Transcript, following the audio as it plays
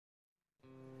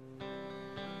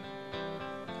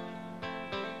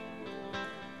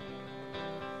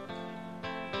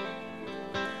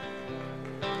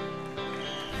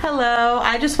Hello,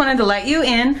 I just wanted to let you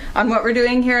in on what we're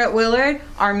doing here at Willard,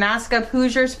 our Mask Up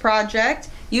Hoosiers project.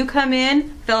 You come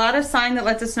in, fill out a sign that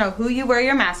lets us know who you wear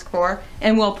your mask for,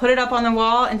 and we'll put it up on the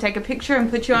wall and take a picture and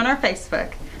put you on our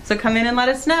Facebook. So come in and let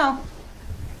us know.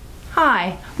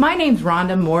 Hi, my name's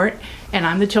Rhonda Mort, and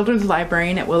I'm the Children's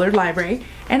Librarian at Willard Library,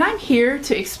 and I'm here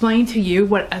to explain to you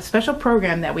what a special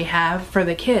program that we have for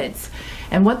the kids.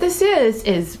 And what this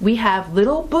is we have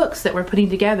little books that we're putting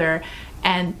together,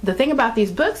 and the thing about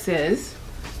these books is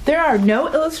there are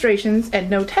no illustrations and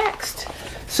no text.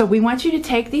 So we want you to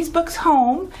take these books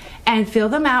home and fill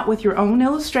them out with your own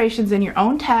illustrations and your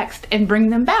own text and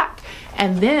bring them back.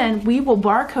 And then we will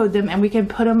barcode them and we can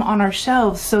put them on our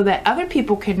shelves so that other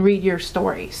people can read your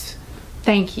stories.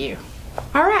 Thank you.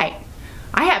 All right,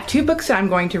 I have two books that I'm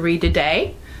going to read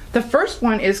today. The first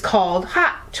one is called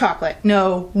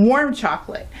Warm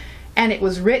Chocolate. And it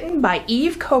was written by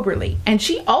Eve Coberly, and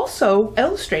she also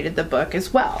illustrated the book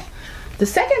as well. The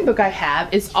second book I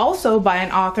have is also by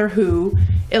an author who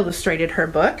illustrated her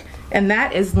book, and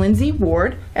that is Lindsay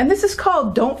Ward, and this is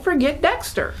called Don't Forget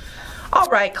Dexter. All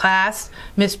right, class,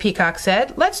 Miss Peacock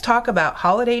said, let's talk about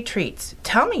holiday treats.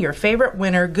 Tell me your favorite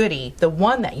winter goodie, the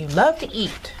one that you love to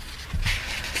eat.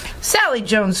 Sally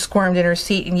Jones squirmed in her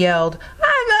seat and yelled,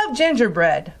 I love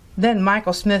gingerbread. Then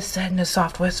Michael Smith said in a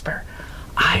soft whisper,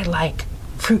 I like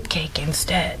fruitcake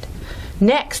instead.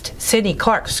 Next, Sidney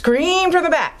Clark screamed from the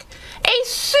back, a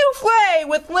souffle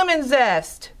with lemon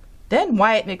zest. Then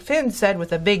Wyatt McFinn said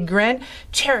with a big grin,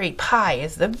 cherry pie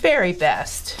is the very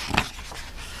best.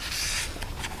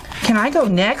 Can I go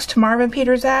next? Marvin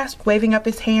Peters asked, waving up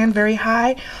his hand very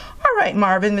high. All right,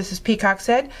 Marvin, Mrs. Peacock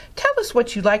said, tell us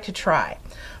what you'd like to try.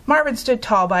 Marvin stood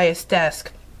tall by his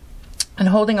desk and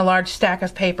holding a large stack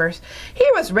of papers. He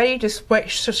was ready to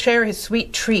share his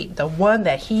sweet treat, the one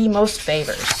that he most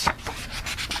favors.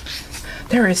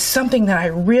 There is something that I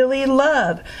really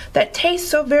love that tastes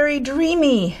so very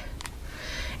dreamy.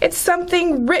 It's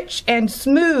something rich and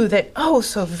smooth and oh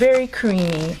so very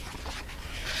creamy.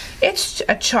 It's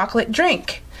a chocolate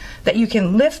drink that you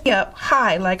can lift up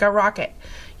high like a rocket.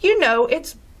 You know,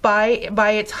 it's by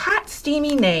its hot,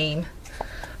 steamy name.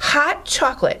 Hot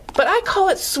chocolate, but I call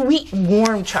it sweet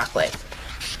warm chocolate.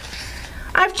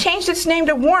 I've changed its name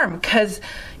to warm because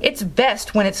it's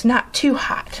best when it's not too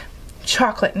hot.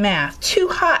 Chocolate math, too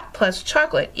hot plus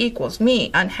chocolate equals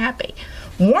me unhappy.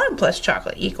 Warm plus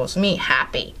chocolate equals me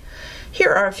happy.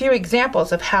 Here are a few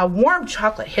examples of how warm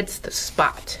chocolate hits the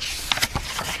spot.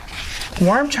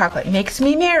 Warm chocolate makes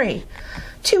me merry.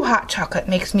 Too hot chocolate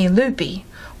makes me loopy.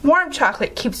 Warm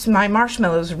chocolate keeps my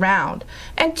marshmallows round,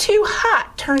 and too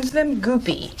hot turns them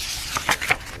goopy.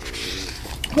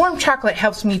 Warm chocolate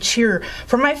helps me cheer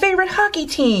for my favorite hockey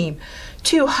team.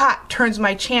 Too hot turns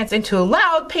my chants into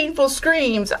loud, painful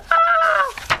screams.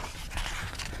 Ah!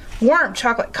 Warm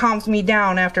chocolate calms me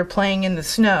down after playing in the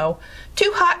snow.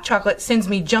 Too hot chocolate sends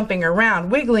me jumping around,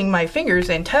 wiggling my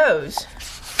fingers and toes.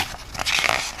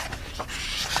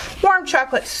 Warm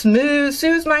chocolate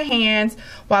soothes my hands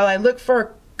while I look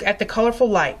at the colorful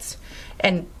lights,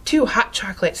 and too hot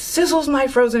chocolate sizzles my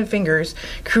frozen fingers,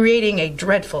 creating a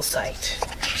dreadful sight.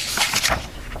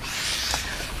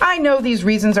 I know these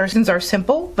reasons are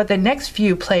simple, but the next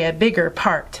few play a bigger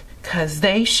part, 'cause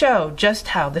they show just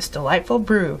how this delightful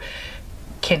brew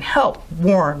can help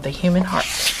warm the human heart.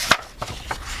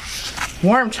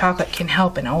 Warm chocolate can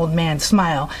help an old man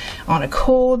smile on a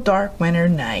cold, dark winter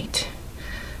night.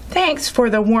 Thanks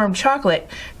for the warm chocolate,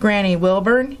 Granny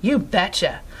Wilburn, you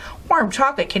betcha. Warm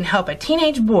chocolate can help a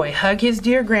teenage boy hug his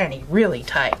dear granny really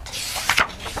tight.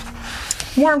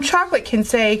 Warm chocolate can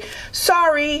say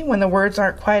sorry when the words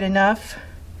aren't quite enough.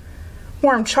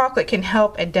 Warm chocolate can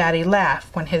help a daddy laugh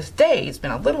when his day's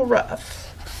been a little rough.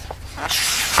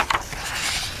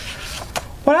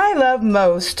 What I love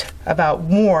most about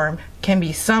warm can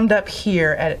be summed up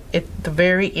here at the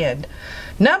very end.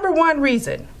 Number one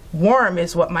reason, warm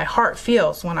is what my heart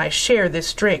feels when I share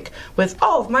this drink with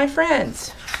all of my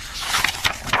friends.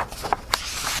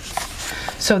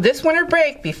 So this winter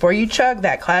break, before you chug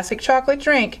that classic chocolate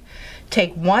drink,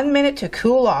 take 1 minute to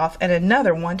cool off and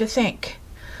another one to think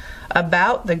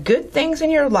about the good things in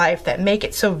your life that make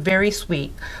it so very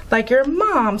sweet, like your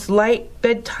mom's light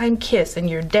bedtime kiss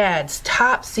and your dad's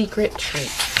top secret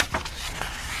treat.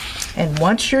 And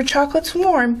once your chocolate's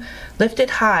warm, lift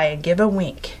it high and give a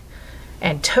wink.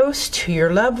 And toast to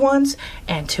your loved ones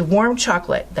and to warm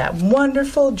chocolate, that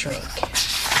wonderful drink.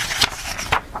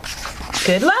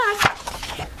 Good luck!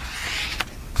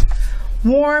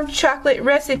 Warm chocolate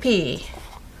recipe.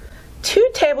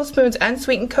 2 tablespoons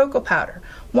unsweetened cocoa powder,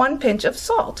 1 pinch of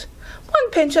salt,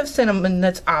 1 pinch of cinnamon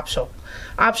that's optional,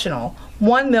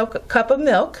 1 cup of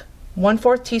milk,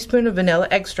 1/4 teaspoon of vanilla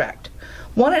extract,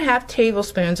 1½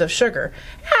 tablespoons of sugar.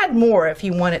 Add more if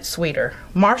you want it sweeter.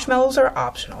 Marshmallows are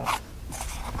optional.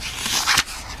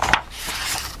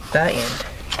 The end.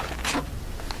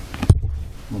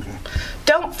 Okay.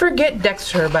 Don't Forget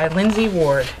Dexter by Lindsay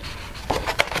Ward.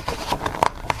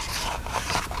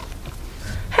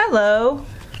 Hello.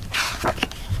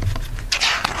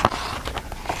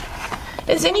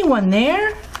 Is anyone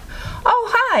there?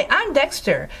 Oh, hi, I'm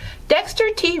Dexter.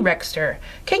 Dexter T. Rexter.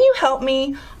 Can you help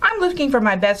me? I'm looking for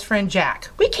my best friend Jack.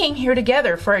 We came here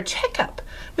together for a checkup.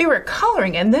 We were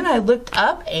coloring and then I looked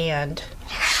up and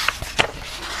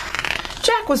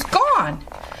Jack was gone.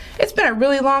 It's been a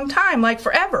really long time, like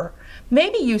forever.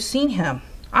 Maybe you've seen him.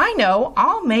 I know,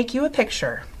 I'll make you a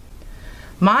picture.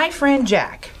 My friend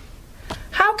Jack.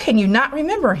 How can you not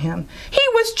remember him? He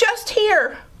was just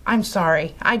here. I'm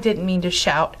sorry, I didn't mean to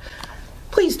shout.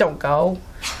 Please don't go.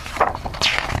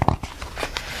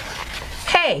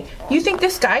 Hey, you think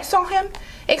this guy saw him?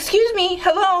 Excuse me,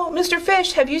 hello, Mr.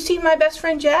 Fish, have you seen my best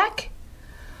friend Jack?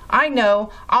 I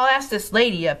know, I'll ask this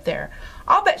lady up there.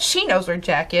 I'll bet she knows where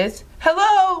Jack is.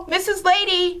 Hello, Mrs.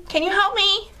 Lady, can you help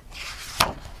me?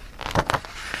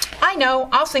 I know,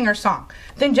 I'll sing her song.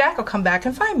 Then Jack will come back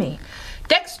and find me.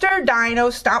 Dexter Dino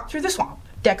stomped through the swamp.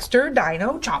 Dexter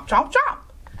Dino chomp chomp chomp.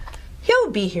 He'll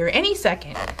be here any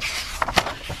second.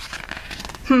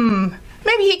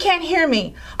 Maybe he can't hear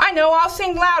me. I know, I'll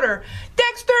sing louder.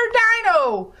 Dexter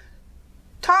Dino!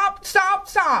 Tomp, stomp,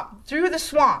 stomp, through the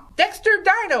swamp. Dexter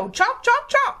Dino, chomp, chomp,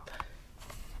 chomp.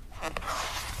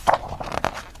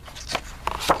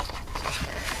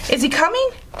 Is he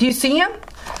coming? Do you see him?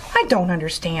 I don't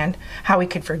understand how he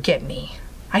could forget me.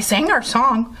 I sang our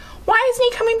song. Why isn't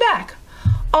he coming back?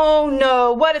 Oh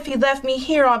no, what if he left me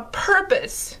here on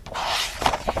purpose?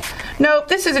 Nope,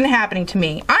 this isn't happening to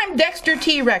me. I'm Dexter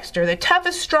T. Rexter, the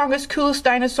toughest, strongest, coolest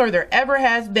dinosaur there ever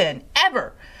has been.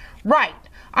 Ever. Right.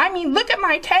 I mean, look at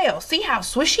my tail. See how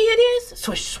swishy it is?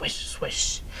 Swish, swish,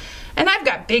 swish. And I've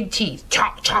got big teeth.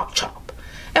 Chomp, chomp, chomp.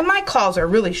 And my claws are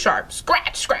really sharp.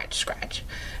 Scratch, scratch, scratch.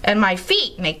 And my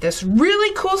feet make this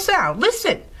really cool sound.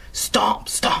 Listen. Stomp,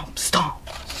 stomp, stomp.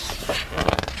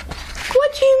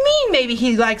 What do you mean maybe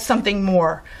he likes something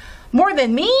more? More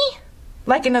than me?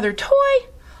 Like another toy?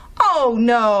 Oh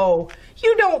no,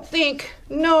 you don't think,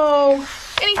 no,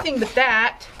 anything but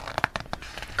that.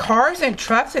 Cars and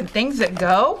trucks and things that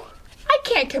go? I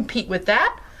can't compete with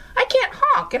that. I can't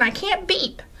honk and I can't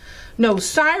beep. No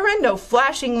siren, no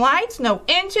flashing lights, no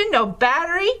engine, no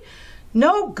battery.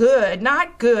 No good,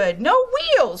 not good, no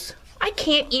wheels. I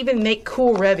can't even make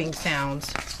cool revving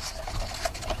sounds.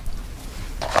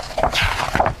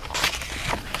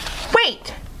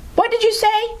 Wait, what did you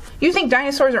say? You think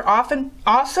dinosaurs are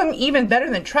awesome, even better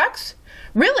than trucks?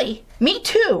 Really? Me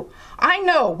too. I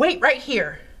know. Wait right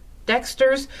here.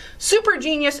 Dexter's super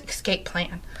genius escape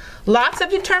plan. Lots of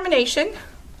determination,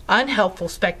 unhelpful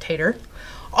spectator,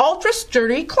 ultra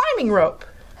sturdy climbing rope.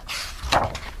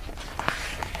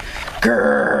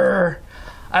 Grrr.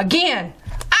 Again.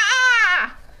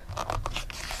 Ah!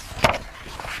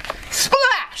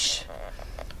 Splash!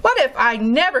 What if I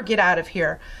never get out of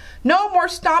here? No more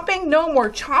stomping, no more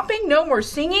chomping, no more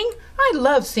singing. I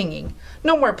love singing.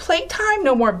 No more playtime,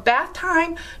 no more bath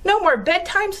time, no more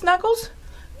bedtime snuggles,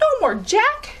 no more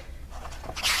Jack.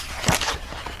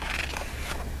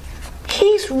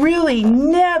 He's really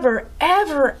never,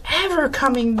 ever, ever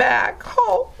coming back.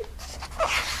 Oh.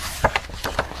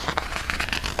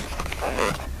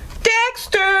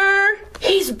 Dexter!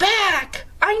 He's back!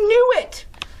 I knew it!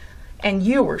 And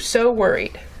you were so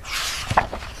worried.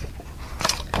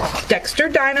 Dexter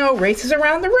Dino races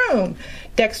around the room.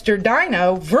 Dexter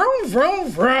Dino, vroom, vroom,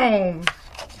 vroom.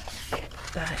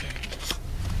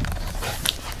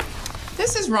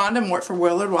 This is Rhonda Mort for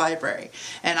Willard Library,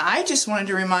 and I just wanted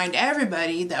to remind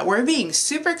everybody that we're being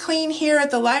super clean here at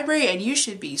the library, and you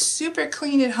should be super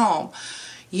clean at home.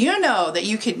 You know that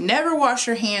you can never wash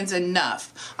your hands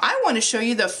enough. I want to show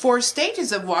you the 4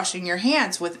 stages of washing your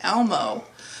hands with Elmo.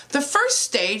 The first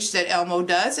stage that Elmo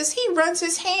does is he runs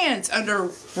his hands under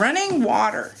running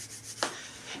water.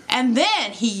 And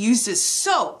then he uses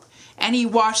soap and he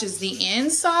washes the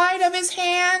inside of his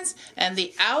hands and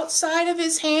the outside of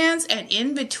his hands and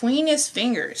in between his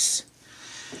fingers.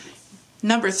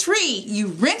 Number 3, you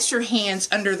rinse your hands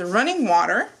under the running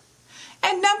water.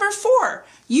 And number 4,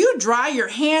 you dry your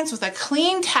hands with a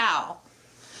clean towel.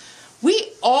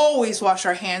 We always wash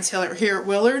our hands here at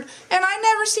Willard, and I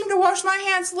never seem to wash my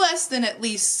hands less than at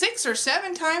least 6 or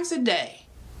 7 times a day.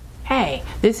 Hey,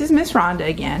 this is Miss Rhonda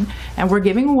again, and we're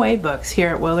giving away books here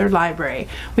at Willard Library.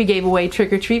 We gave away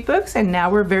trick-or-treat books, and now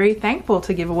we're very thankful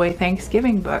to give away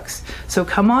Thanksgiving books. So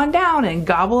come on down and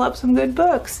gobble up some good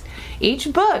books.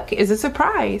 Each book is a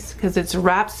surprise because it's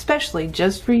wrapped specially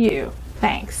just for you.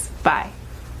 Thanks. Bye.